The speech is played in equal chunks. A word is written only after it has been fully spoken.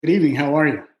Good evening. How are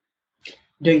you?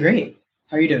 Doing great.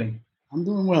 How are you doing? I'm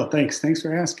doing well. Thanks. Thanks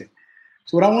for asking.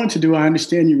 So, what I wanted to do, I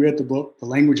understand you read the book, The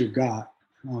Language of God,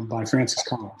 by Francis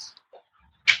Collins.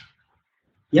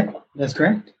 Yep, that's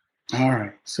correct. All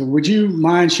right. So, would you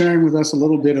mind sharing with us a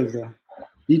little bit of the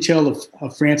detail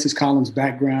of Francis Collins'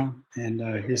 background and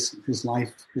his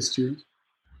life history?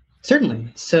 Certainly.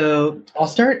 So I'll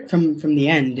start from the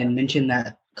end and mention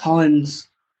that Collins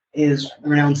is a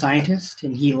renowned scientist,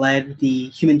 and he led the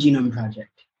Human Genome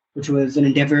Project, which was an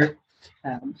endeavor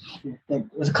um, that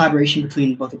was a collaboration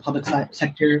between both the public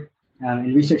sector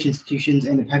and research institutions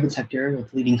and the private sector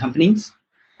with leading companies,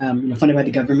 funded by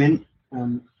the government,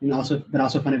 but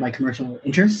also funded by commercial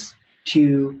interests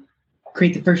to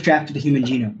create the first draft of the human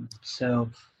genome. So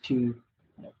to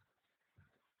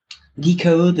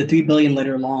decode the 3 billion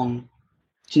letter long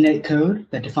genetic code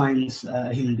that defines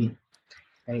a human being,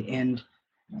 right? And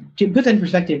to put that in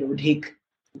perspective, it would take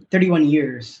 31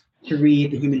 years to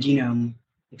read the human genome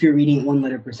if you're reading it 1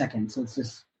 letter per second. So it's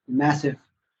this massive,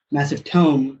 massive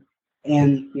tome,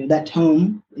 and that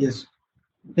tome is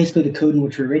basically the code in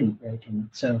which we're written, right? And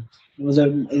so it was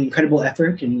an incredible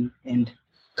effort, and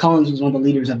Collins was one of the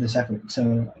leaders of this effort.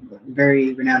 So a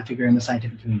very renowned figure in the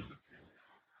scientific community.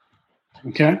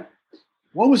 Okay.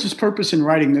 What was his purpose in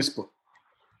writing this book?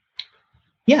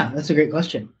 Yeah, that's a great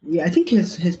question. Yeah, I think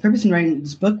his purpose in writing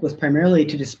this book was primarily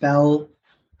to dispel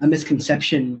a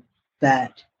misconception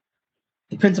that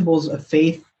the principles of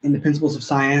faith and the principles of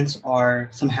science are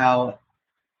somehow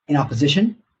in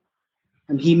opposition.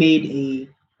 And he made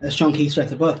a strong case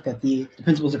throughout the book that the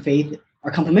principles of faith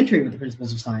are complementary with the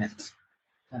principles of science,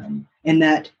 and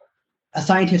that a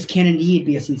scientist can indeed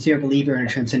be a sincere believer in a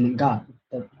transcendent God.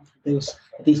 That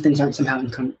these things aren't somehow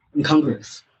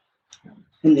incongruous.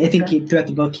 And I think throughout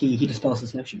the book, he dispels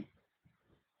this notion.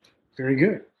 Very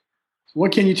good.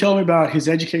 What can you tell me about his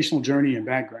educational journey and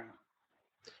background?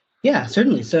 Yeah,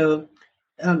 certainly. So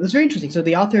it's very interesting. So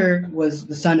the author was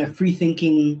the son of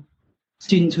free-thinking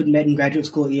students who had met in graduate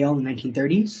school at Yale in the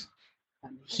 1930s.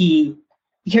 He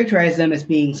characterized them as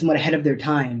being somewhat ahead of their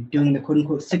time, doing the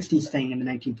quote-unquote 60s thing in the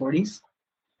 1940s.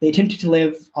 They attempted to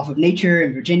live off of nature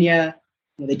in Virginia.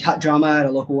 They taught drama at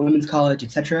a local women's college,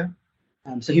 etc.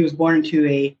 So he was born into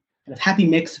a kind of happy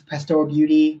mix of pastoral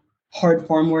beauty, hard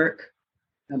farm work,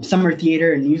 summer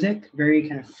theater, and music. Very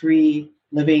kind of free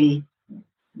living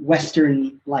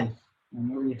Western life.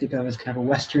 What we think of as kind of a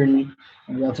Western,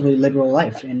 relatively liberal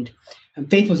life. And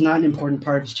faith was not an important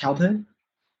part of his childhood.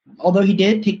 Although he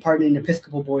did take part in an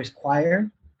Episcopal boys' choir,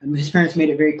 his parents made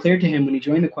it very clear to him when he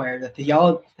joined the choir that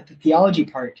the theology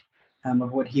part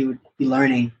of what he would be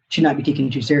learning should not be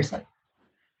taken too seriously.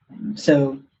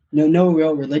 So no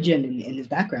real religion in his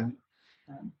background.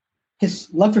 His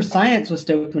love for science was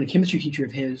stoked when a chemistry teacher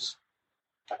of his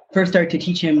first started to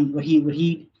teach him what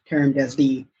he termed as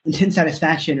the intense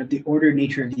satisfaction of the ordered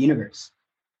nature of the universe.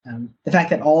 The fact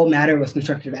that all matter was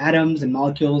constructed of atoms and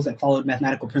molecules that followed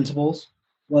mathematical principles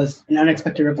was an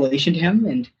unexpected revelation to him,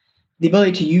 and the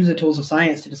ability to use the tools of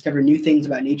science to discover new things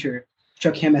about nature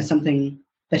struck him as something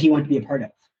that he wanted to be a part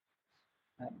of.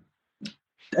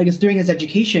 I guess during his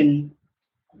education,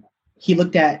 he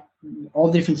looked at all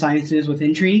the different sciences with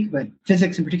intrigue, but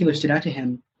physics in particular stood out to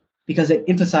him because it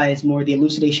emphasized more the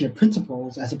elucidation of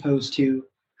principles as opposed to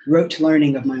rote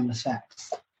learning of mindless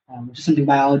facts, which is something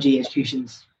biology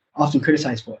education's often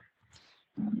criticized for.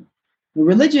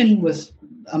 Religion was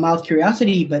a mild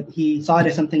curiosity, but he saw it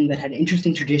as something that had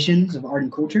interesting traditions of art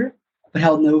and culture, but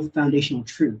held no foundational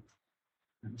truth.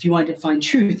 If you wanted to find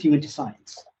truth, you went to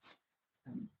science.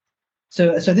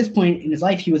 So at this point in his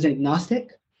life, he was an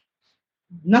agnostic,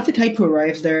 not the type who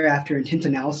arrives there after intense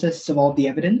analysis of all the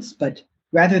evidence, but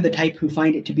rather the type who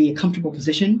find it to be a comfortable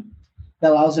position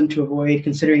that allows them to avoid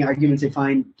considering arguments they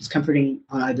find discomforting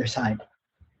on either side.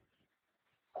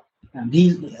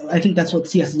 I think that's what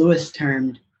C.S. Lewis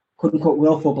termed quote-unquote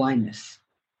willful blindness.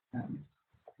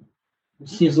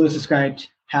 C.S. Lewis described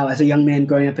how as a young man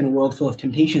growing up in a world full of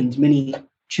temptations, many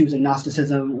choose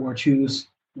agnosticism or choose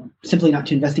simply not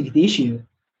to investigate the issue,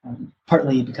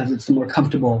 partly because it's the more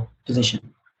comfortable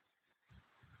position.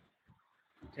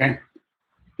 Okay.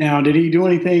 Now, did he do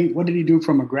anything? What did he do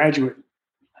from a graduate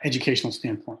educational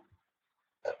standpoint?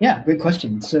 Yeah, great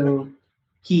question. So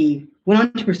he went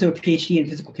on to pursue a PhD in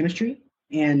physical chemistry,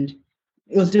 and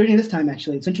it was during this time,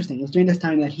 actually, it's interesting, it was during this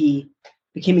time that he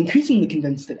became increasingly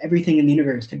convinced that everything in the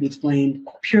universe could be explained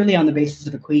purely on the basis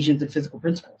of equations and physical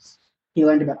principles. He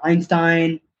learned about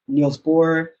Einstein, Niels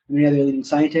Bohr, and many other leading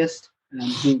scientists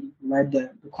who led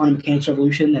the quantum mechanics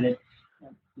revolution that had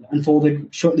unfolded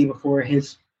shortly before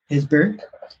his birth.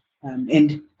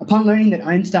 And upon learning that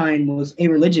Einstein was a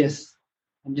religious,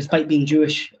 and despite being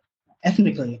Jewish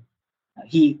ethnically,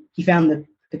 he found that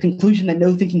the conclusion that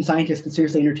no thinking scientist could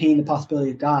seriously entertain the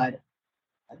possibility of God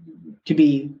to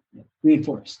be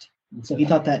reinforced. And so he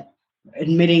thought that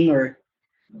admitting or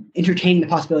entertaining the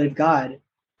possibility of God,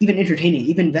 even entertaining,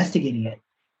 even investigating it,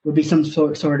 would be some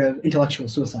sort of intellectual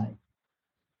suicide.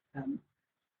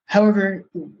 However,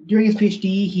 during his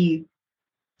PhD,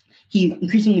 he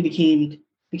increasingly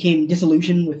became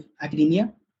disillusioned with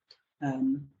academia.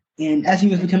 And as he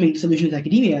was becoming disillusioned with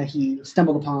academia, he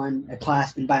stumbled upon a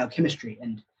class in biochemistry,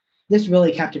 and this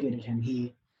really captivated him.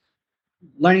 He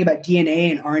learning about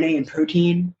DNA and RNA and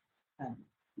protein,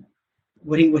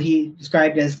 what he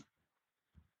described as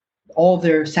all of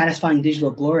their satisfying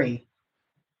digital glory.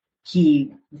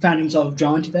 He found himself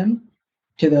drawn to them,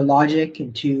 to the logic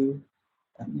and to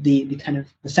the kind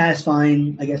of the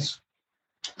satisfying, I guess,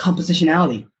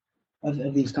 compositionality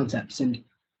of these concepts. And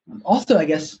also, I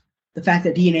guess, the fact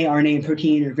that DNA, RNA, and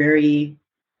protein are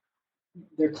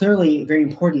they're clearly very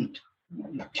important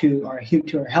to our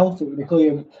health. They're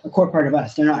clearly a core part of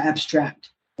us. They're not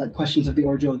abstract, like questions of the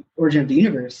origin of the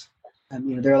universe.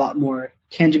 They're a lot more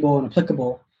tangible and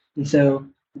applicable. And so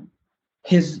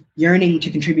his yearning to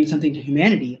contribute something to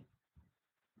humanity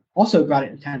also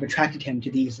kind of attracted him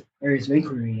to these areas of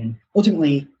inquiry. And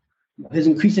ultimately, his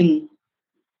increasing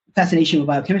fascination with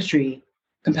biochemistry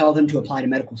compelled him to apply to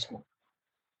medical school.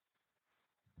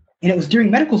 And it was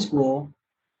during medical school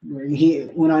where he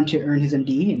went on to earn his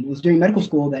MD, and it was during medical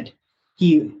school that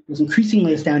he was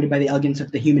increasingly astounded by the elegance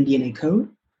of the human DNA code,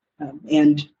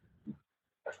 and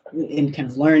kind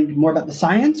of learned more about the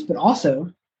science, but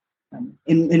also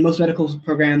in most medical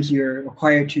programs, you're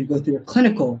required to go through a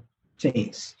clinical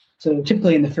phase. So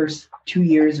typically in the first 2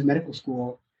 years of medical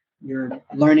school, you're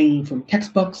learning from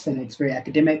textbooks and it's very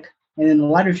academic. And in the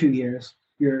latter 2 years,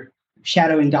 you're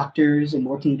shadowing doctors and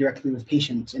working directly with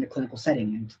patients in a clinical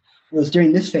setting. And it was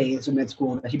during this phase of med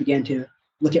school that he began to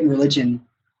look at religion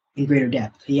in greater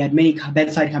depth. He had many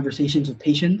bedside conversations with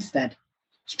patients that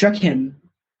struck him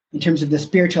in terms of the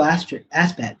spiritual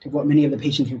aspect of what many of the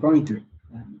patients were going through.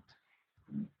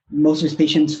 Most of his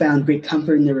patients found great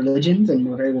comfort in their religions and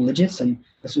were very religious, and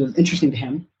this was interesting to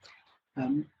him.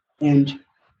 And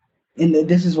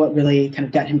this is what really kind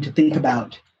of got him to think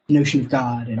about the notion of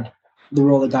God and the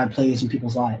role that God plays in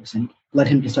people's lives, and led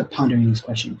him to start pondering these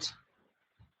questions.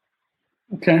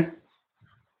 Okay.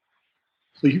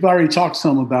 So you've already talked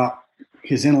some about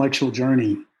his intellectual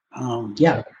journey, and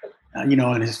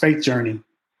his faith journey.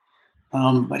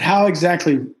 But how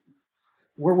exactly,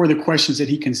 what were the questions that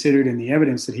he considered and the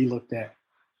evidence that he looked at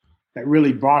that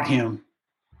really brought him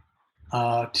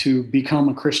to become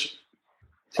a Christian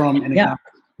from an agnostic?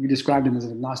 You described him as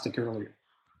an agnostic earlier.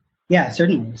 Yeah,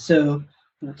 certainly. So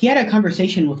he had a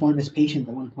conversation with one of his patients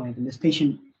at one point, and this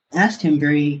patient asked him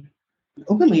very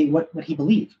openly what he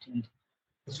believed. And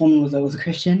this woman was a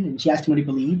Christian, and she asked him what he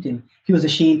believed, and he was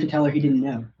ashamed to tell her he didn't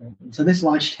know. And so this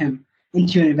launched him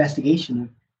into an investigation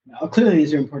of, clearly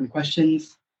these are important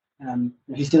questions.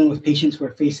 He's dealing with patients who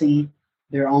are facing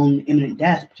their own imminent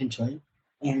death, potentially.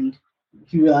 And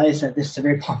he realized that this is a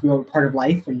very popular part of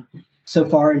life. And so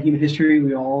far in human history,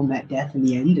 we all met death in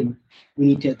the end, and we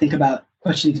need to think about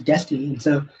questions of destiny. And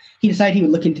so he decided he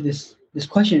would look into this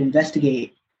question and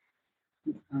investigate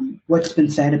what's been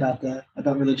said about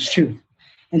religious truth.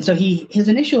 And so his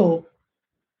initial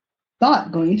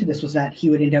thought going into this was that he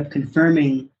would end up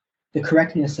confirming the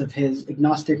correctness of his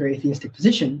agnostic or atheistic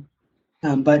position.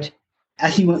 But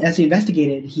as he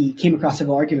investigated, he came across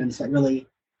several arguments that really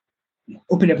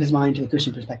opened up his mind to the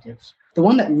Christian perspectives. The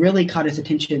one that really caught his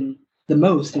attention the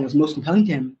most and was most compelling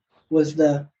to him was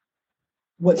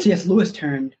what C.S. Lewis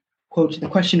termed, quote, the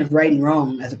question of right and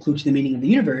wrong as a clue to the meaning of the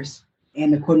universe,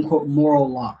 and the quote unquote moral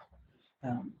law.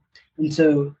 And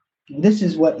so this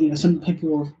is what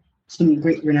some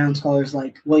great renowned scholars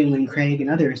like William Lane Craig and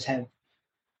others have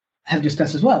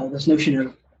discussed as well. This notion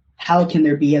of how can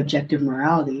there be objective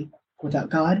morality without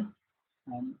God?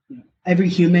 Every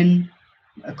human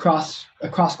across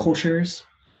cultures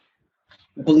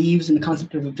believes in the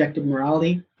concept of objective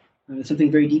morality. It's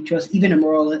something very deep to us. Even a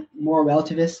moral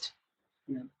relativist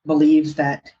believes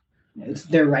that it's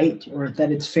their right, or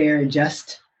that it's fair and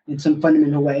just in some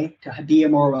fundamental way to be a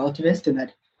moral relativist, and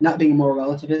that not being a moral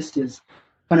relativist is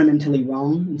fundamentally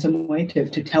wrong in some way,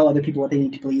 to tell other people what they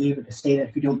need to believe, or to say that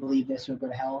if you don't believe this, you'll go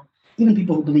to hell. Even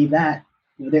people who believe that,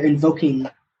 they're invoking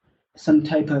some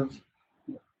type of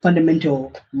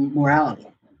fundamental morality.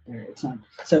 It's not.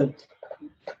 So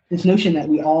this notion that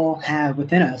we all have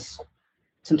within us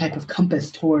some type of compass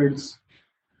towards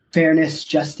fairness,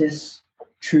 justice,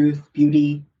 truth,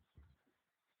 beauty,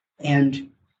 and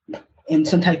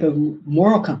some type of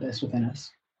moral compass within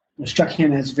us struck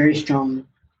him as very strong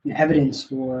evidence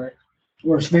for,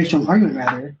 or a very strong argument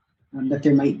rather, that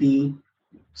there might be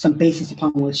some basis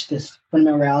upon which this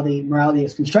fundamental morality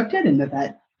is constructed, and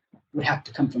that would have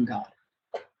to come from God.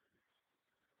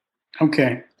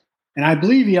 Okay. And I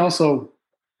believe he also,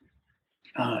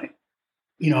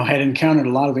 had encountered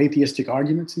a lot of atheistic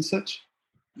arguments and such.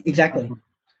 Exactly.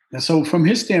 And so from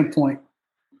his standpoint,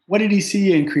 what did he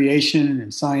see in creation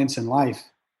and science and life?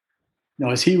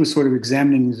 As he was sort of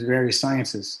examining these various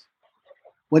sciences,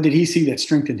 what did he see that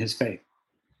strengthened his faith?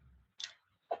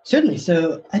 Certainly.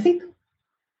 So I think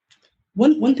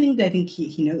one thing that I think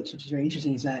he notes, which is very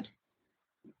interesting, is that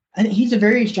I think he's a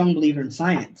very strong believer in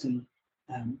science, and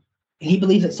he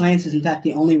believes that science is in fact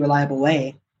the only reliable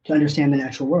way to understand the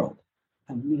natural world.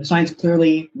 Science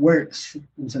clearly works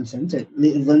in some sense. It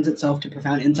lends itself to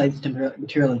profound insights into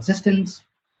material existence.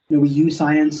 We use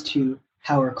science to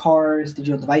power cars,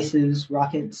 digital devices,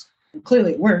 rockets. And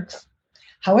clearly it works.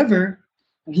 However,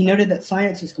 he noted that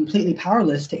science is completely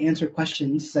powerless to answer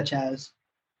questions such as,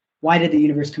 why did the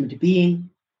universe come into being?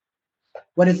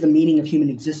 What is the meaning of human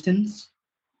existence?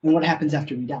 And what happens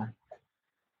after we die?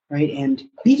 Right? And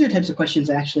these are types of questions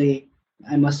that actually,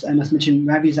 I must mention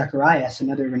Ravi Zacharias,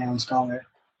 another renowned scholar,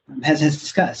 has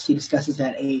discussed. He discusses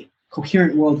that a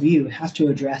coherent worldview has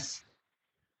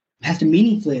to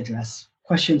meaningfully address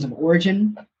questions of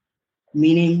origin,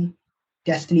 meaning,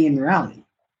 destiny, and morality.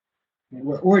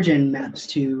 Where origin maps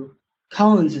to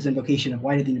Collins' invocation of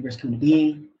why did the universe come into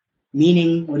being,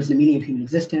 meaning, what is the meaning of human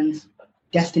existence,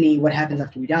 destiny, what happens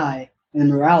after we die, and then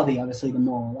morality, obviously, the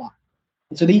moral law.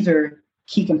 And so these are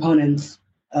key components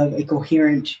of a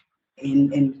coherent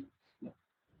and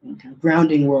kind of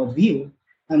grounding worldview.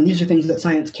 These are things that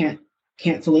science can't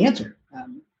fully answer.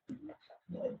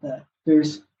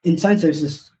 In science, there's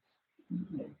this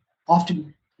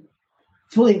often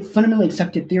fundamentally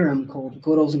accepted theorem called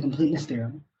Gödel's incompleteness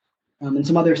theorem, and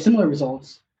some other similar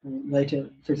results related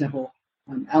to, for example,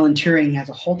 Alan Turing has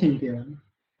a halting theorem.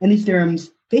 And these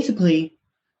theorems basically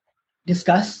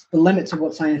discuss the limits of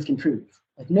what science can prove.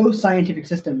 Like, no scientific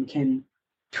system can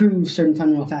prove certain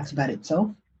fundamental facts about itself,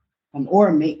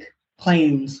 or make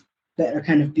claims that are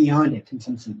kind of beyond it in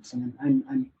some sense. And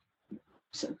I'm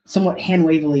somewhat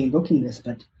hand-wavily invoking this,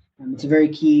 but it's a very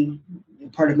key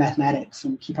part of mathematics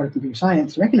and key part of computer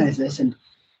science to recognize this. And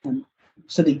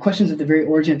so the questions of the very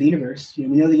origin of the universe, we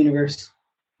know the universe,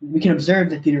 we can observe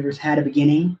that the universe had a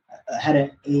beginning, had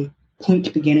a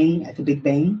point beginning at the Big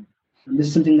Bang. This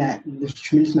is something that there's a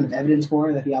tremendous amount of evidence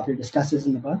for that the author discusses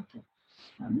in the book.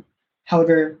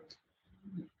 However,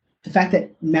 the fact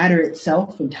that matter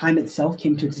itself and time itself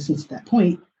came to existence at that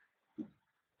point,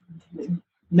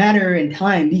 matter and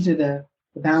time, these are the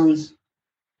bounds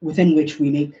within which we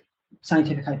make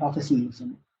scientific hypotheses,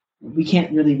 and we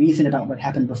can't really reason about what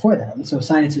happened before that. And so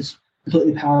science is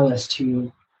completely powerless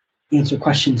to answer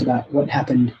questions about what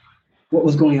happened, what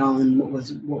was going on, what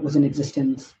was in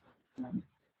existence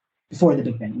before the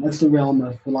Big Bang. That's the realm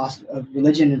of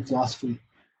religion and philosophy.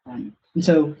 And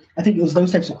so I think it was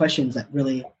those types of questions that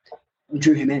really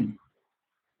drew him in.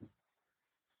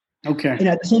 Okay. And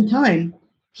at the same time,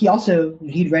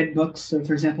 he'd read books. So,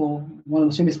 for example, one of the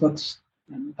most famous books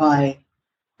by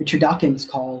Richard Dawkins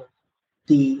called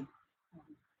The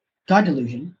God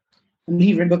Delusion. And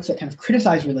he read books that kind of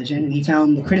criticized religion, and he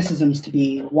found the criticisms to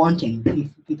be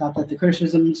wanting. He thought that the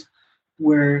criticisms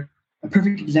were a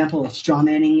perfect example of straw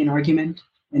manning an argument,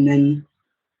 and then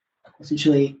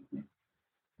essentially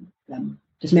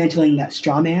dismantling that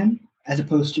straw man, as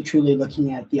opposed to truly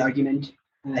looking at the argument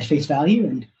at face value.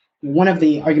 And one of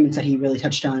the arguments that he really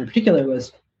touched on in particular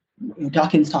was,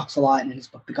 Dawkins talks a lot in his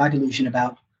book, The God Delusion,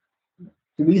 about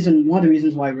one of the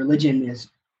reasons why religion is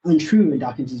untrue in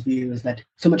Dawkins' view is that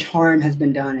so much harm has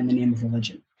been done in the name of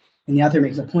religion. And the author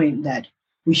makes a point that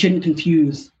we shouldn't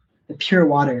confuse the pure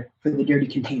water for the dirty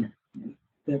container.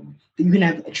 You can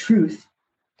have a truth,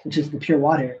 which is the pure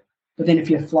water, but then if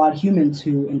you have flawed humans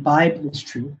who imbibe this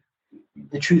truth,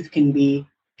 the truth can be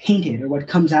tainted, or what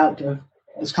comes out of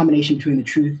this combination between the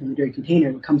truth and the dirty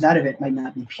container, what comes out of it might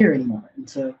not be pure anymore. And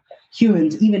so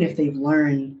humans, even if they've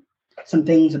learned some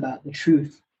things about the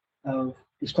truth of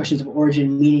these questions of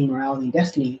origin, meaning, morality, and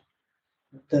destiny,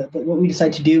 but what we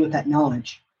decide to do with that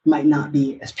knowledge might not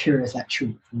be as pure as that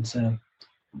truth. And so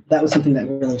that was something that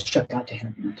really struck out to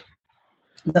him.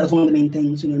 And that was one of the main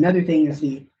things. Another thing is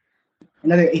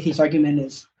another atheist argument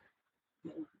is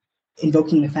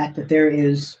invoking the fact that there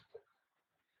is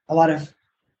a lot of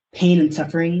pain and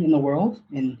suffering in the world,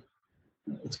 and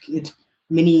it's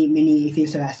many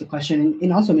atheists have asked the question,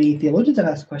 and also many theologians have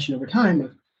asked the question over time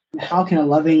of how can a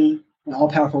loving and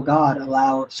all-powerful God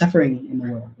allow suffering in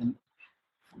the world? And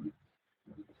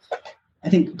I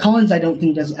think Collins, I don't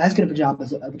think, does as good of a job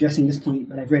of addressing this point,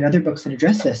 but I've read other books that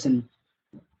address this. And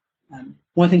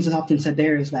one of the things that's often said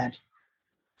there is that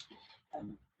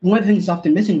one of the things that's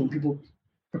often missing when people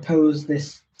propose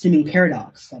this seeming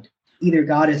paradox that either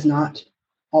God is not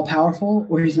all-powerful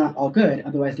or he's not all good,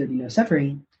 otherwise there'd be no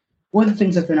suffering. One of the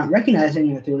things that they're not recognizing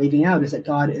and that they're leaving out is that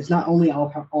God is not only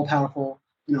all-powerful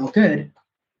and all good,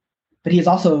 but he is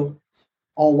also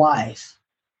all-wise.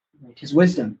 Right? His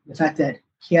wisdom, the fact that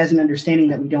he has an understanding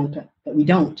that we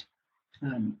don't.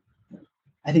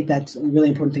 I think that's a really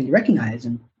important thing to recognize.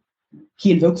 And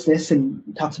he invokes this and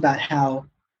talks about how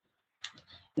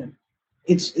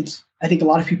it's. I think a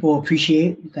lot of people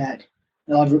appreciate that.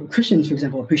 A lot of Christians, for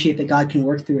example, appreciate that God can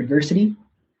work through adversity.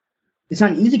 It's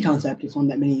not an easy concept. It's one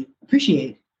that many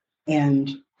appreciate.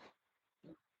 And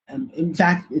in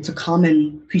fact, it's a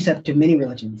common precept of many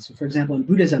religions. So for example, in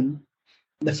Buddhism,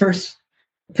 the first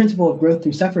principle of growth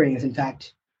through suffering is, in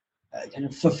fact, kind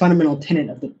of a fundamental tenet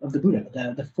of the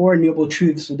Buddha. The Four Noble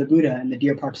Truths of the Buddha and the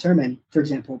Deer Park Sermon, for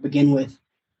example, begin with,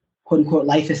 quote unquote,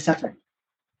 life is suffering.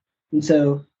 And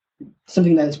so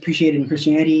something that is appreciated in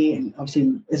Christianity and obviously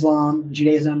in Islam,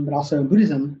 Judaism, but also in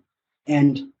Buddhism.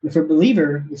 And for a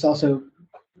believer, it's also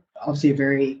obviously a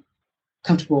very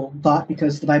comfortable thought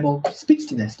because the Bible speaks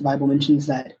to this. The Bible mentions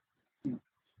that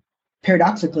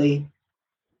paradoxically,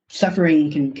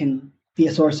 suffering can be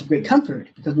a source of great comfort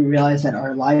because we realize that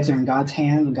our lives are in God's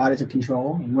hands and God is in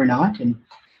control and we're not. And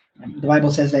the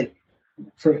Bible says that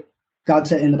the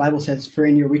Bible says, "For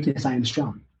in your weakness I am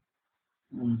strong."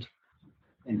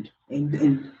 And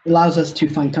it allows us to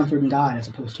find comfort in God as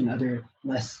opposed to in other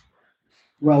less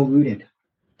well-rooted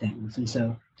things. And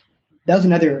so that was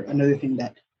another thing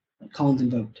that Collins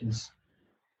invoked is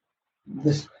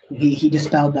this. He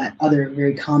dispelled that other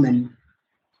very common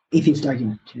atheist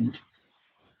argument.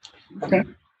 Okay.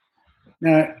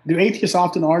 Now, do atheists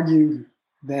often argue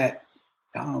that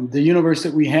the universe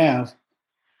that we have,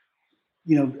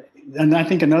 and I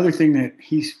think another thing that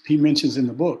he mentions in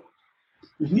the book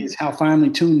is how finely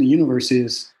tuned the universe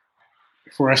is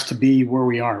for us to be where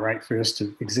we are, right? For us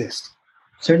to exist.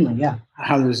 Certainly, yeah.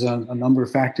 How there's a number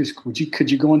of factors. Could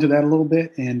you go into that a little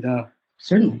bit? And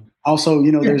certainly. Also,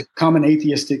 there's common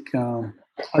atheistic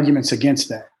arguments against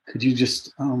that. Could you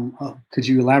just could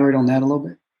you elaborate on that a little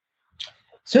bit?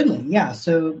 Certainly, yeah.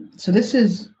 So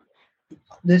the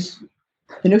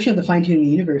notion of the fine-tuning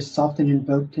universe is often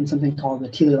invoked in something called the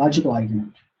teleological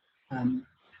argument,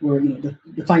 where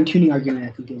the fine-tuning argument,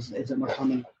 I think, is a more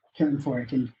common term for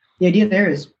it. And the idea there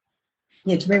is,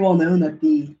 it's very well known that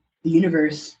the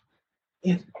universe,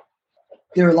 if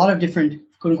there are a lot of different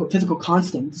quote-unquote physical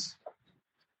constants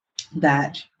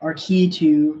that are key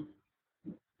to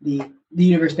the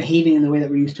universe behaving in the way that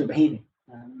we're used to it behaving.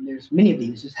 There's many of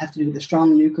these. It has to do with the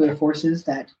strong nuclear forces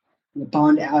that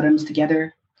bond atoms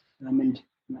together and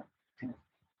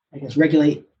I guess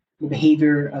regulate the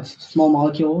behavior of small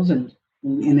molecules and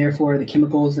therefore the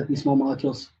chemicals that these small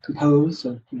molecules compose.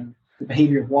 So the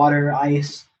behavior of water,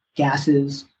 ice,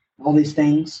 gases, all these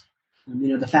things.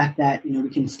 The fact that we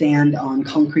can stand on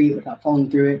concrete without falling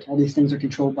through it. All these things are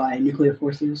controlled by nuclear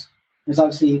forces. There's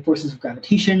obviously forces of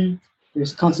gravitation.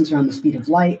 There's constants around the speed of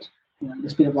light.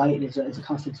 The speed of light is a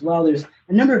constant as well. There's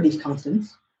a number of these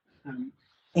constants,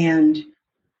 and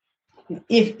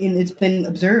it's been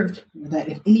observed that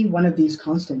if any one of these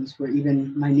constants were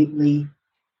even minutely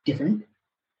different,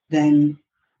 then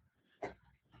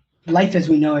life as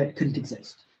we know it couldn't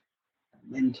exist.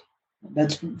 And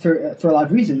that's for a lot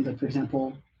of reasons. Like, for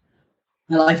example,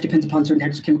 life depends upon certain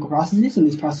types of chemical processes, and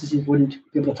these processes wouldn't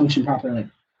be able to function properly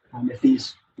if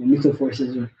these nuclear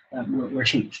forces were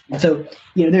changed. And so,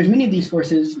 there's many of these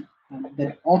forces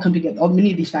that all come together.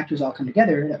 Many of these factors all come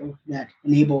together that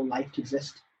enable life to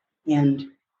exist. And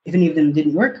if any of them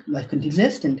didn't work, life couldn't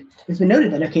exist. And it's been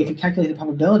noted that, if you calculate the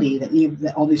probability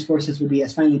that all these forces would be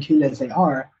as finely tuned as they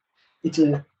are, it's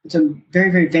a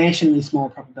very, very vanishingly small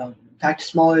probability. In fact,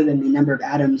 smaller than the number of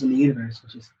atoms in the universe,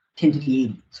 which is 10 to the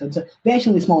 80. So it's a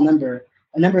vanishingly small number,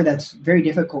 a number that's very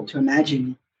difficult to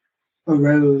imagine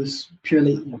arose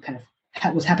purely,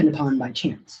 was happened upon by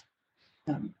chance.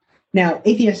 Now,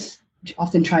 atheists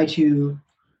often try to,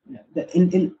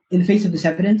 in the face of this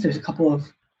evidence, there's a couple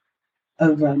of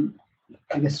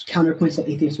I guess counterpoints that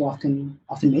atheists will often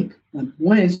make.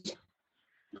 One is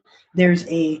there's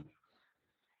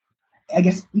I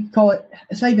guess you could call it,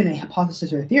 it's not even a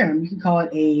hypothesis or a theorem. You could call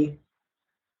it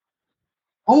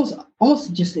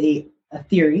almost just a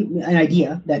theory, an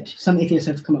idea that some atheists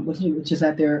have come up with, which is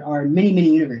that there are many,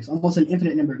 many universes, almost an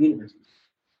infinite number of universes.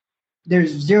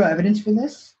 There's zero evidence for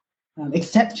this,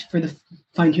 except for the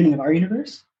fine-tuning of our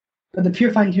universe. But the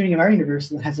pure fine-tuning of our universe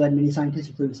has led many scientists,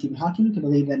 including Stephen Hawking, to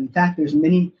believe that, in fact, there's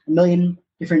a million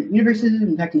different universes,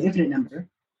 in fact, an infinite number,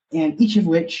 and each of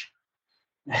which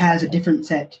has a different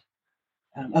set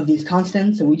of these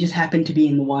constants, and we just happen to be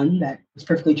in the one that is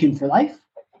perfectly tuned for life.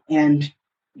 And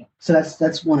so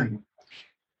that's one argument.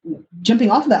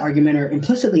 Jumping off of that argument, or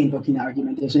implicitly invoking that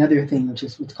argument, there's another thing, which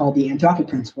is what's called the anthropic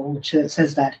principle, which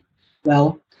says that,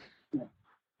 well,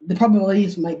 the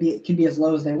probabilities can be as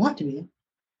low as they want to be.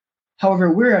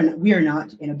 However, we are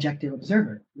not an objective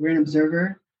observer. We're an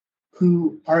observer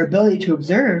who, our ability to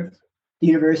observe the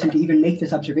universe and to even make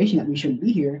this observation that we shouldn't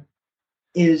be here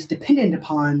is dependent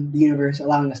upon the universe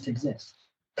allowing us to exist.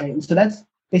 Right? And so that's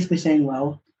basically saying,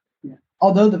 well,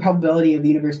 although the probability of the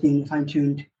universe being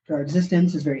fine-tuned to our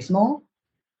existence is very small,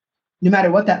 no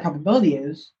matter what that probability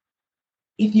is,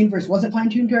 if the universe wasn't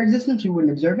fine-tuned to our existence, we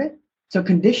wouldn't observe it. So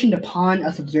conditioned upon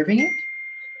us observing it,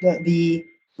 the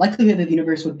likelihood that the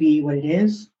universe would be what it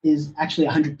is actually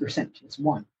 100%. It's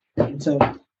 1. And so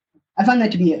I find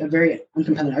that to be a very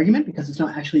uncompelling argument, because it's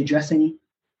not actually addressing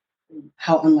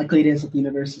how unlikely it is that the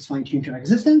universe is fine-tuned to our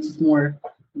existence. It's more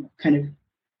kind of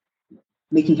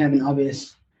making kind of an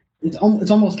obvious, it's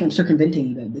almost kind of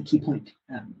circumventing the key point.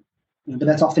 But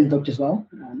that's often invoked as well.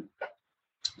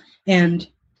 And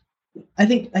I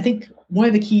think one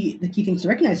of the key things to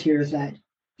recognize here is that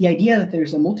the idea that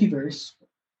there's a multiverse,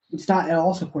 it's not at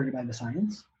all supported by the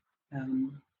science.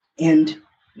 And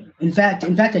in fact,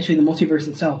 actually, the multiverse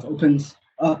itself opens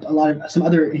up a lot of some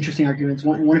other interesting arguments.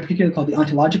 One in particular called the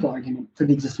ontological argument for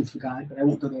the existence of God, but I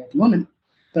won't go there at the moment.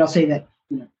 But I'll say that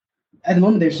at the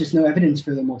moment there's just no evidence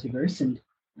for the multiverse, and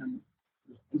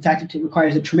in fact, it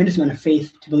requires a tremendous amount of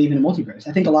faith to believe in a multiverse.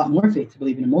 I think a lot more faith to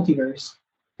believe in a multiverse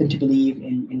than to believe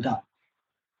in God.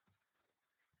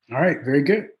 All right, very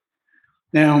good.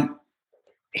 Now,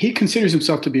 he considers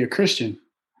himself to be a Christian.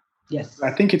 Yes.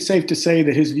 I think it's safe to say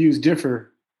that his views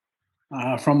differ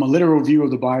from a literal view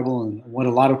of the Bible and what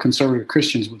a lot of conservative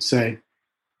Christians would say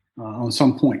on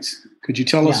some points. Could you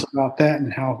tell us about that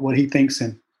and what he thinks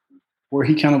and where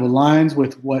he kind of aligns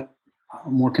with what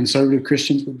more conservative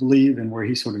Christians would believe and where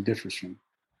he sort of differs from?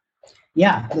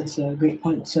 Yeah, that's a great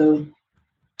point. So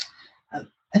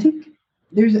I think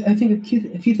there's a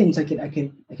few things I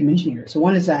can mention here. So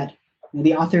one is that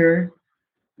the author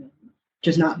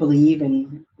does not believe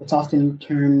in what's often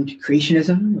termed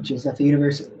creationism, which is that the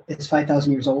universe is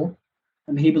 5,000 years old.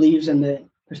 He believes in the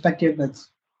perspective that's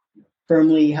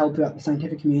firmly held throughout the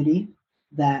scientific community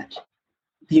that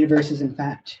the universe is in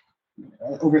fact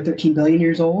over 13 billion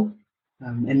years old,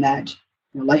 and that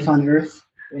life on Earth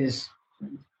is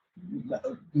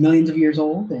millions of years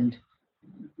old, and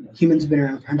humans have been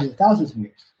around for hundreds of thousands of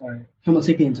years, or Homo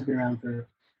sapiens have been around for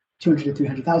 200 to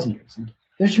 300,000 years. And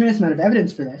there's a tremendous amount of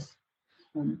evidence for this.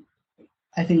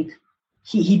 I think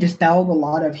he dispelled a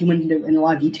lot of, he went into in a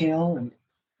lot of detail and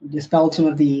dispelled some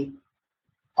of the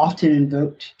often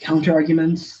invoked counter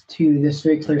arguments to this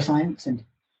very clear science. And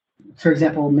for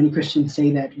example, many Christians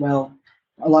say that, well,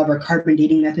 a lot of our carbon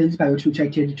dating methods by which we try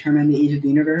to determine the age of the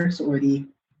universe, or the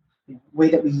way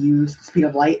that we use the speed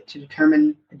of light to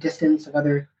determine the distance of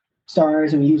other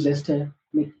stars, and we use this to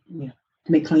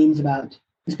make claims about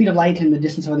the speed of light and the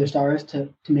distance of other stars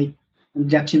to make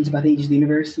objections about the age of the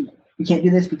universe. We can't do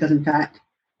this because, in fact,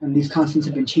 these constants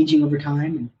have been changing over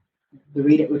time, and the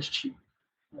rate at which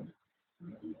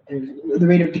the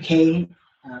rate of decay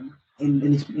in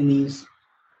these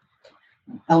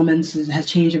elements has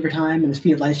changed over time, and the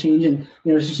speed of light has changed, and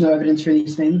there's just no evidence for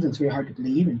these things, and it's very hard to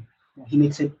believe. And he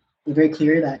makes it very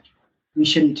clear that we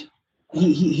shouldn't.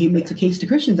 He makes a case to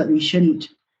Christians that we shouldn't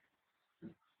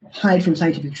hide from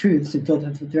scientific truths and feel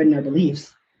to threaten our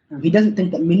beliefs. He doesn't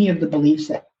think that many of the beliefs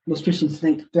that most Christians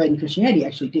think threaten Christianity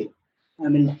actually do.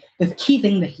 And the key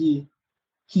thing that he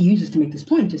uses to make this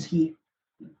point is he,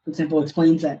 for example,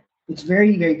 explains that it's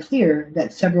very, very clear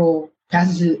that several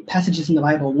passages in the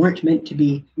Bible weren't meant to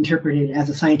be interpreted as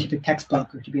a scientific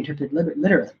textbook or to be interpreted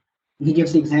literally. And he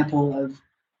gives the example of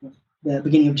the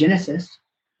beginning of Genesis,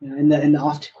 and the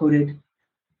oft-quoted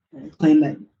claim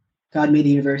that God made the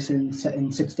universe in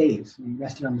 6 days and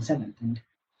rested on the seventh. And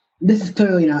this is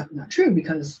clearly not true,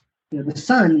 because the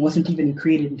sun wasn't even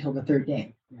created until the third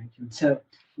day. Right? And so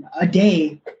a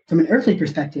day, from an earthly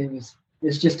perspective,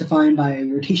 is just defined by a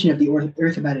rotation of the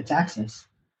Earth about its axis.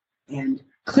 And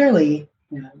clearly,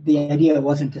 the idea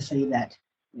wasn't to say that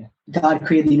God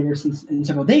created the universe in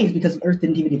several days, because Earth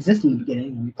didn't even exist in the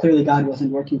beginning. And clearly, God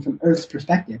wasn't working from Earth's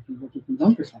perspective; he was working from his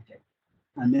own perspective.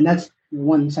 And that's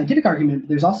one scientific argument. But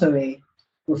there's also a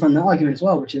more fundamental argument as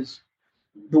well, which is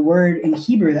the word in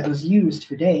Hebrew that was used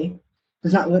for day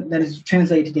that is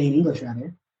translated to day in English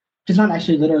rather, does not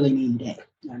actually literally mean day.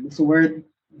 It's the word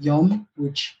yom,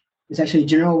 which is actually a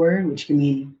general word, which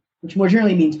more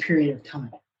generally means period of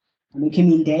time. It can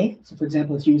mean day. So, for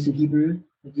example, it's used in Hebrew,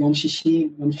 like yom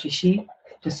shishi,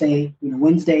 to say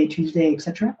Wednesday, Tuesday,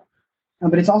 etc.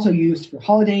 But it's also used for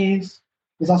holidays.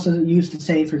 It's also used to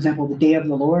say, for example, the day of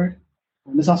the Lord.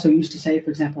 It's also used to say,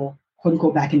 for example, quote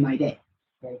unquote, back in my day.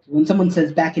 Right? When someone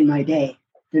says back in my day,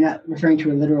 they're not referring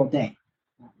to a literal day.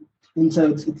 And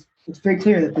so it's very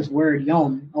clear that this word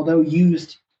yom, although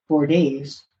used for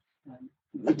days,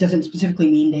 it doesn't specifically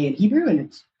mean day in Hebrew, and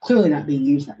it's clearly not being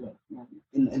used that way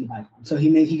in the Bible. And so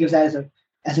he gives that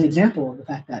as an example of the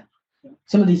fact that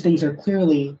some of these things are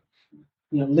clearly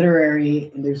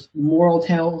literary, and there's moral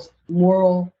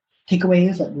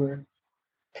takeaways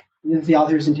that the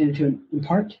authors intended to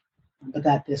impart, but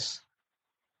that this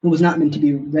was not meant to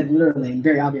be read literally, and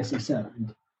very obviously so.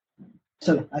 And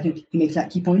so I think he makes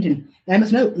that key point. And I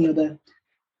must note, the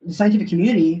scientific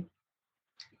community.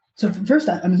 So first,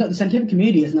 the scientific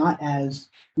community is not as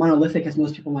monolithic as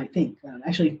most people might think.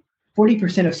 Actually,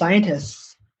 40% of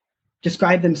scientists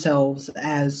describe themselves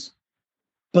as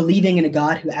believing in a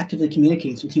God who actively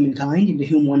communicates with humankind and to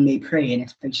whom one may pray in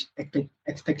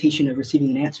expectation of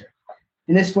receiving an answer.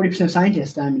 And this 40% of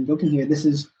scientists I'm invoking here, this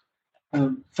is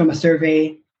from a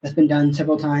survey that's been done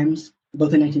several times,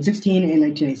 both in 1916 and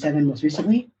 1987 most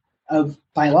recently, of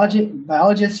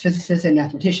biologists, physicists, and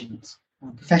mathematicians,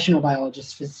 professional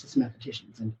biologists, physicists, and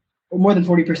mathematicians. And more than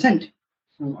 40%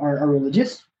 are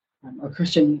religious, are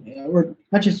Christian, or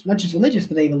not just religious,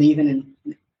 but they believe in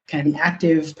kind of an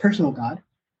active personal God.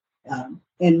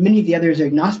 And many of the others are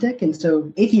agnostic, and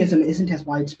so atheism isn't as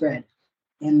widespread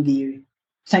in the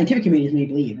scientific community as many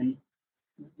believe. And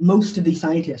most of these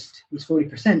scientists, these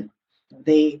 40%,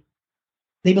 they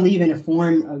believe in a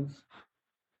form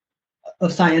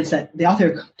of science that the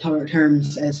author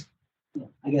terms as,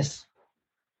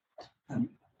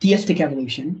 theistic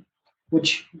evolution,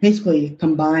 which basically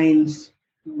combines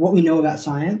what we know about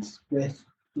science with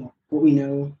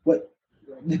what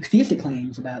the theistic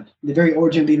claims about the very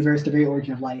origin of the universe, the very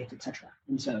origin of life, etc.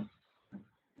 And so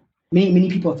many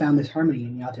people have found this harmony,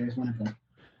 and the author is one of them.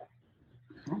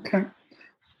 Okay.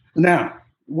 Now,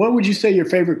 what would you say your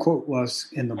favorite quote was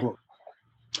in the book?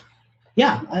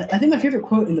 Yeah, I think my favorite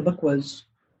quote in the book was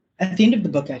at the end of the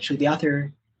book. Actually, the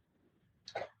author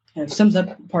sums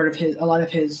up a lot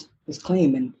of his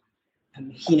claim,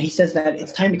 and he says that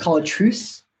it's time to call a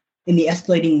truce in the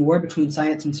escalating war between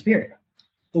science and spirit.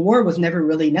 The war was never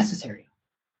really necessary.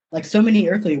 Like so many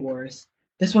earthly wars,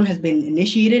 this one has been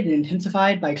initiated and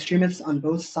intensified by extremists on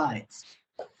both sides,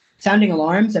 sounding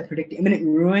alarms that predict imminent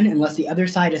ruin unless the other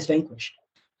side is vanquished.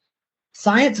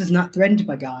 Science is not threatened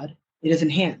by God, it is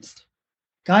enhanced.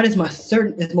 God is most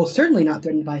certainly not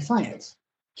threatened by science.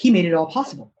 He made it all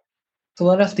possible. So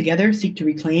let us together seek to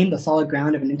reclaim the solid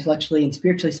ground of an intellectually and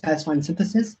spiritually satisfying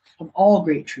synthesis of all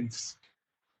great truths.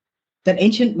 That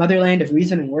ancient motherland of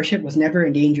reason and worship was never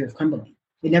in danger of crumbling.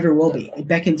 It never will be. It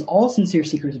beckons all sincere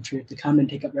seekers of truth to come and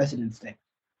take up residence there.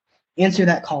 Answer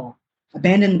that call.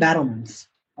 Abandon the battlements.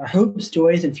 Our hopes,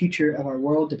 joys, and future of our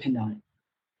world depend on it.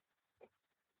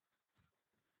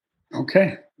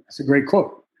 Okay, that's a great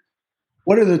quote.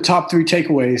 What are the top 3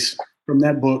 takeaways from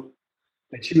that book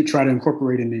that you would try to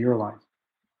incorporate into your life?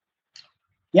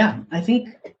 Yeah, I think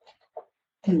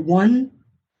one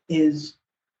is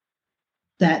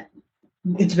that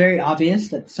it's very obvious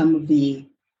that some of the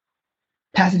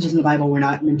passages in the Bible were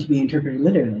not meant to be interpreted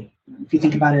literally. If you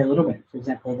think about it a little bit, for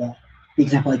example, the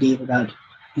example I gave about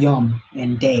Yom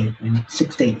and day and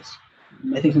 6 days.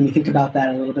 I think when we think about that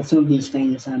a little bit, some of these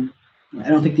things, I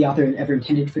don't think the author ever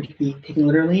intended for it to be taken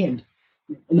literally. And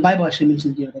the Bible actually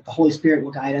mentions, that the Holy Spirit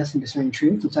will guide us in discerning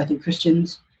truth. And so I think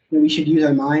Christians, we should use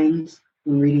our minds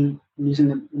when reading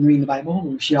the Bible.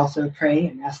 We should also pray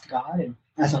and ask God and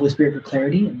ask the Holy Spirit for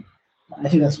clarity. And I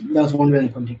think that was one really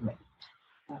important takeaway.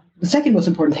 The second most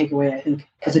important takeaway, I think,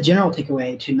 is a general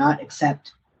takeaway to not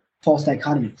accept false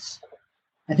dichotomies.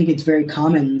 I think it's very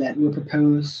common that we'll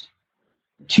propose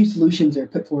 2 solutions are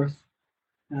put forth,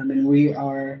 and we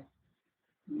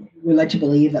like to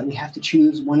believe that we have to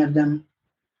choose one of them,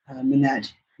 and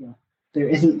that there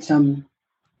isn't some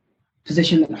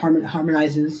position that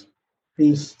harmonizes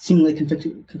these seemingly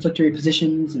conflictory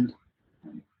positions, and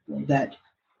that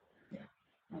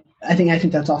I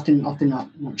think that's often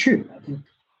not true. I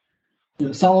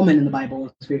think Solomon in the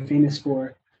Bible is very famous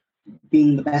for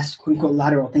being the best quote unquote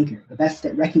lateral thinker, the best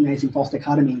at recognizing false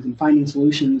dichotomies and finding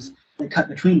solutions that cut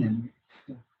between them.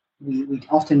 We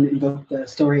often invoke the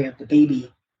story of the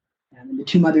baby and the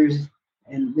 2 mothers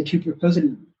and the 2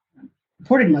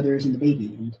 purported mothers and the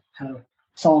baby, and how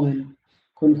Solomon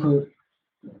quote unquote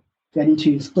threatened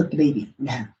to split the baby in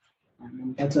half.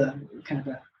 And that's a kind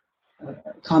of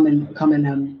a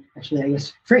common actually, I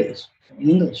guess, phrase in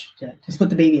English. To split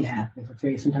the baby in half is a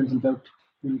phrase sometimes invoked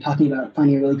when talking about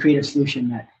finding a really creative solution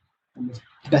that is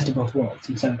the best of both worlds.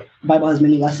 And so the Bible has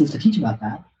many lessons to teach about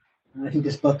that. And I think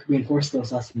this book reinforced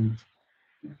those lessons.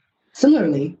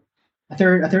 Similarly, a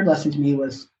third lesson to me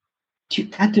was to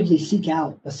actively seek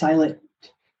out the silent,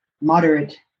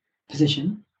 moderate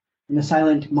position in the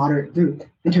silent, moderate group,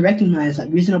 and to recognize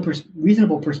that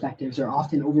reasonable perspectives are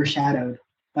often overshadowed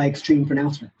by extreme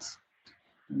pronouncements.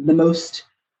 The most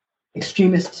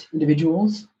extremist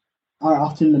individuals are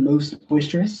often the most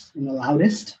boisterous and the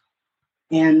loudest.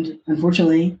 And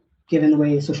unfortunately, given the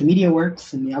way social media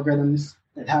works and the algorithms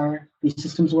that power these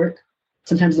systems work,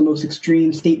 sometimes the most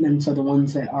extreme statements are the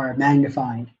ones that are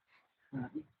magnified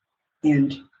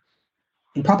and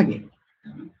propagated.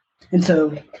 And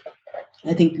so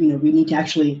I think we need to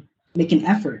actually make an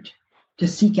effort to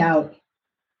seek out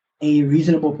a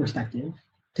reasonable perspective,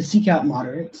 to seek out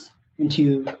moderates, and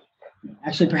to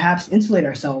actually perhaps insulate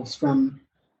ourselves from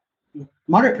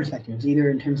moderate perspectives, either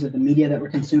in terms of the media that we're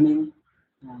consuming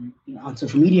on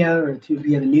social media or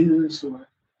via the news or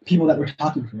people that we're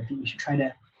talking to. I think we should try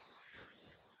to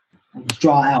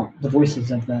draw out the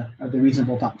voices of the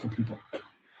reasonable, thoughtful people.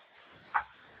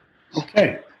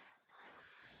 Okay.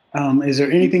 Is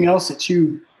there anything else that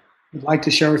you would like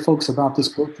to share with folks about this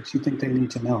book that you think they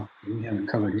need to know that we haven't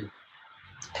covered here?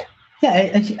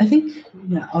 Yeah, I think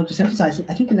I'll just emphasize it.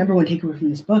 I think the number one takeaway from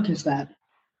this book is that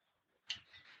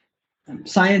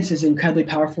science is an incredibly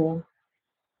powerful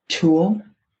tool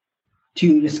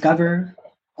to discover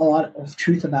a lot of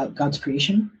truth about God's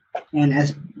creation. And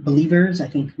as believers, I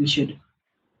think we should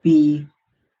be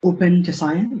open to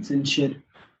science and should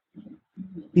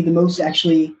be the most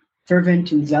actually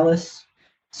fervent and zealous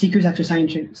seekers after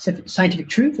scientific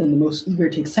truth and the most eager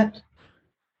to accept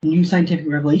new scientific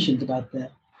revelations about the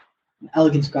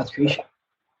elegance of God's creation.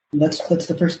 And that's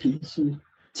the first piece. And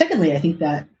secondly, I think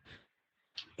that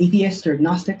atheists or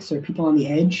agnostics or people on the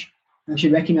edge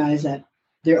should recognize that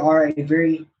there are a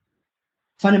very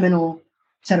fundamental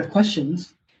set of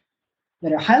questions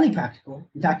that are highly practical,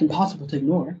 in fact, impossible to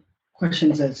ignore,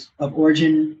 questions of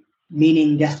origin,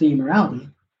 meaning, destiny, and morality,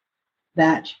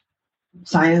 that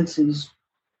science is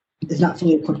not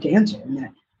fully equipped to answer, and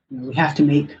that we have to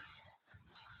make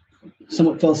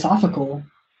somewhat philosophical.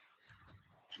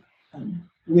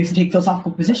 We have to take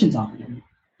philosophical positions on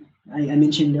it. I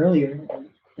mentioned earlier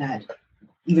that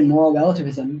even moral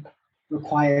relativism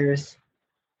requires.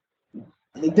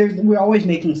 We're always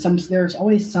making some. There's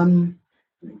always some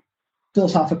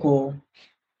philosophical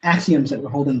axioms that we're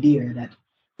holding dear that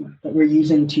we're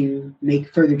using to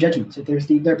make further judgments. So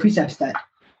there are precepts that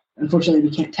unfortunately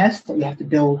we can't test, that we have to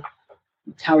build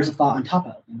towers of thought on top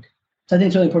of. And so I think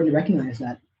it's really important to recognize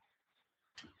that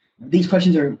these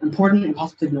questions are important and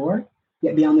possible to ignore,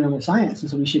 yet beyond the realm of science. And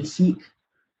so we should seek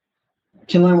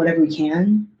to learn whatever we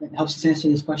can that helps us answer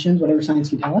these questions, whatever science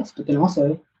can tell us, but then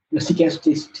also seek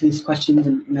answers to these questions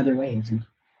in other ways. And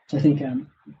so I think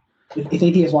if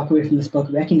atheists walk away from this book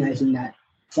recognizing that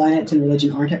science and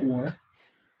religion aren't at war,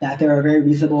 that there are very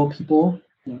reasonable people,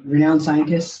 renowned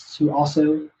scientists who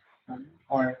also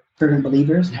are fervent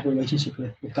believers and have a relationship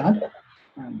with God,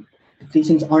 if these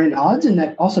things aren't at odds, and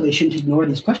that also they shouldn't ignore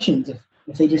these questions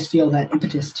if they just feel that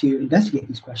impetus to investigate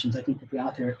these questions, I think that the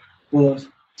author will have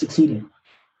succeeded.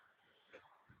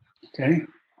 Okay.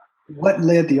 What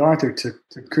led the author to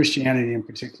Christianity in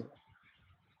particular?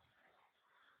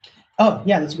 Oh,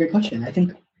 yeah, that's a great question. I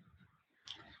think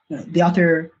the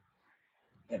author,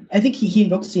 I think he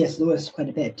invokes C.S. Lewis quite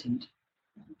a bit, and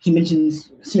he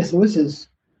mentions C.S. Lewis's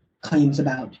claims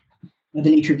about the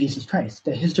nature of Jesus Christ,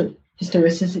 the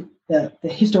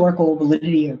historical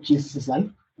validity of Jesus' life.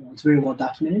 It's very well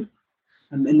documented,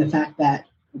 and the fact that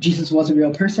Jesus was a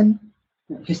real person.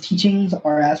 His teachings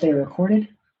are as they are recorded.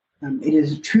 It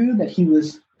is true that he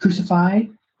was crucified,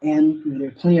 and there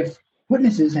are plenty of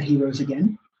witnesses that he rose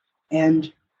again.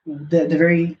 And the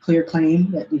very clear claim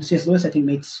that C.S. Lewis, I think,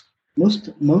 makes most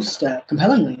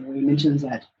compellingly, where he mentions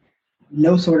that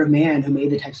no sort of man who made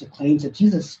the types of claims that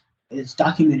Jesus is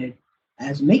documented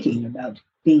as making about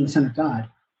being the Son of God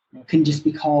can just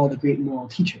be called a great moral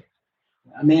teacher.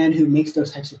 A man who makes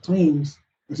those types of claims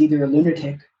is either a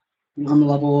lunatic on the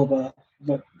level of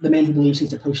the man who believes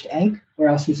he's a poached egg, or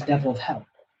else he's the devil of hell.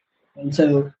 And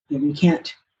so we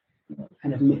can't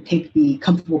kind of take the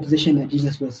comfortable position that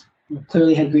Jesus was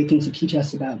clearly had great things to teach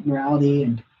us about morality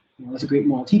and was a great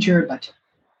moral teacher, but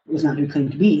was not who he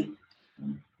claimed to be.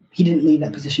 He didn't leave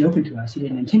that position open to us. He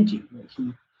didn't intend to.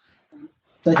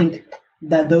 So I think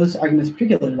that those arguments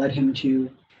particularly led him to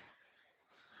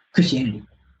Christianity.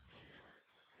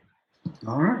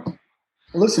 All right.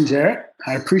 Well, listen, Jared,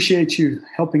 I appreciate you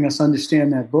helping us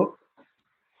understand that book.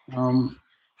 And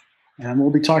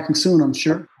we'll be talking soon, I'm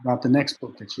sure, about the next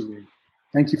book that you read.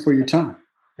 Thank you for your time.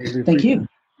 Thank you.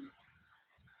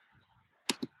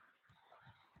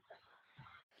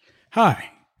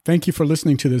 Hi. Thank you for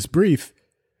listening to this brief.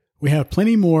 We have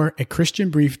plenty more at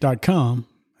christianbrief.com.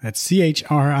 That's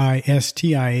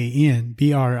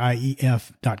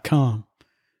CHRISTIANBRIEF.com.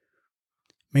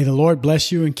 May the Lord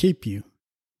bless you and keep you,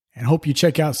 and hope you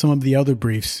check out some of the other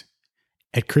briefs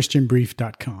at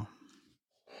christianbrief.com.